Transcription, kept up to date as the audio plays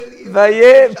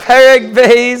Perek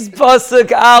Beis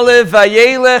Pasuk Aleph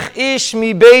Vayelech Ish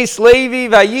Mi Beis Levi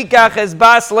Vayikach Es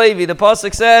Bas Levi. The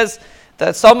pasuk says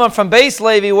that someone from Beis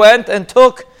Levi went and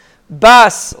took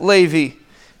Bas Levi.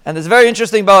 And it's very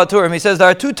interesting Balaturim. He says there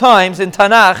are two times in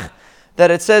Tanakh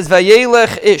that it says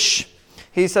Vayelech Ish.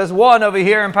 He says one over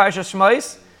here in Parashas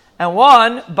Shmos and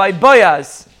one by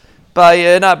Boaz,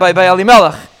 not by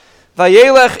Elimelech.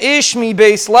 Vayelech Ish Mi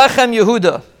Beis Lechem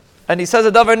Yehuda. And he says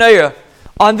a davar neira.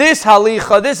 On this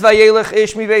halicha, this Vayelech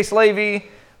Ish Mi Beis Levi,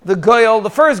 the Goyal, the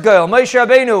first Goyal, Moshe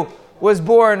Rabbeinu, was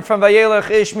born from Vayelech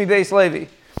Ish Mi Beis Levi.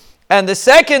 And the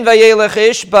second Vayelech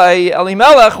Ish by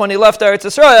Elimelech, when he left Eretz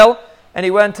Yisrael, and he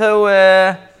went to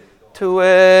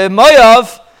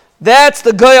Moav, that's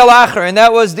the Goyal Acher, and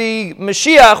that was the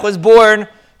Mashiach was born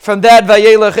from that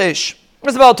Vayelech Ish.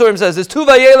 As the Baal Turim says, there's two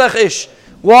Vayelech Ish,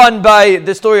 one by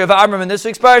the story of Amram in this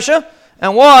week's parsha,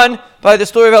 and one by the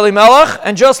story of Elimelech.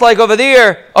 And just like over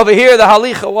here, the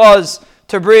halicha was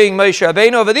to bring Moshe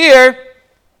Rabbeinu. Over there,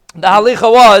 the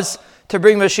halicha was to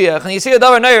bring Mashiach. And you see a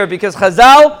davar neir because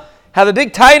Chazal have a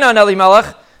big taina on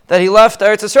Elimelech that he left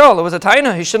Eretz Yisrael. It was a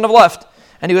taina, he shouldn't have left.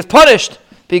 And he was punished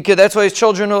because that's why his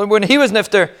children, when he was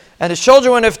nifter, and his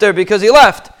children were nifter because he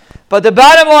left. But the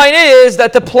bottom line is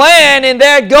that the plan in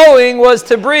that going was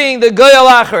to bring the Goyal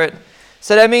Acharit.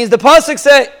 So that means the pasuk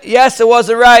said, yes, it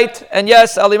wasn't right, and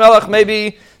yes, Elimelech,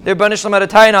 maybe their Banishlam had a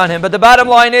tie on him. But the bottom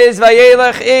line is,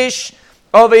 Vayelech Ish,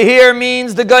 over here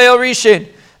means the Goyal Rishon.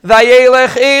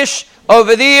 Vayelech Ish,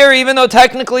 over there, even though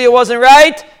technically it wasn't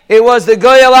right, it was the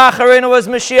Goyal Acharin, it was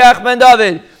Mashiach ben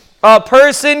David. A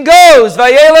person goes,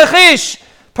 Vayelech Ish,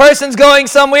 person's going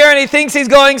somewhere, and he thinks he's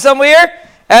going somewhere,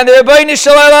 and the Rebbeinu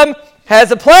Shalom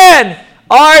has a plan.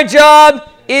 Our job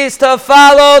is to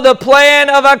follow the plan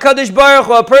of HaKadosh Baruch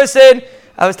Hu. A person,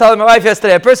 I was telling my wife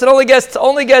yesterday, a person only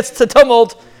gets to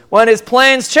tumult when his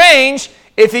plans change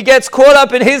if he gets caught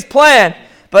up in his plan.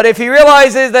 But if he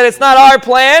realizes that it's not our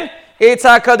plan, it's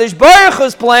HaKadosh Baruch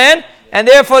Hu's plan, and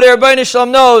therefore the Rebbeinu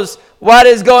Shalom knows what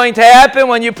is going to happen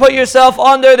when you put yourself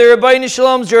under the Rebbeinu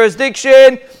Shalom's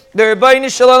jurisdiction. The Rebbeinu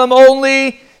Shalom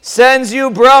only sends you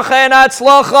bracha and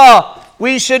atzlacha.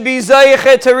 We should be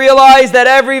zayichet to realize that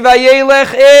every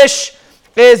Vayelech Ish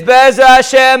is Be'ezras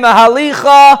Hashem, a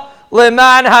halicha,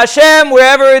 leman Hashem,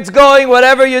 wherever it's going,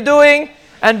 whatever you're doing.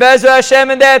 And Be'ezras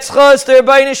Hashem in that schos, the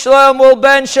Rebbeinu Shalom will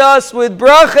bench us with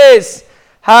brachas,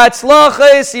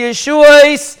 hatzlachas,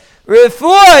 yeshuas,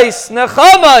 refuas,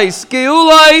 nechamais,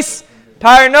 geulais,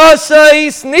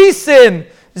 parnosais, nisim,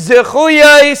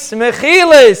 zechuyais,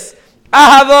 mechilis,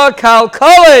 ahava,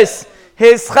 kalkolis,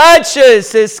 his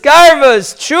chadshas, his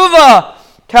skarvas, tshuva,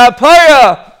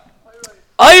 kapara,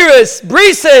 iris,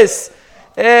 brises,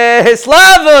 his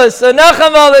lavas,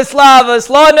 anachamal his lavas,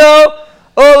 lano,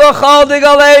 ulachal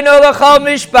digaleinu, ulachal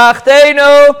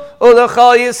mishpachteinu,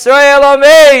 ulachal Yisrael,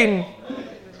 amen.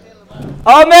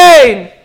 Amen.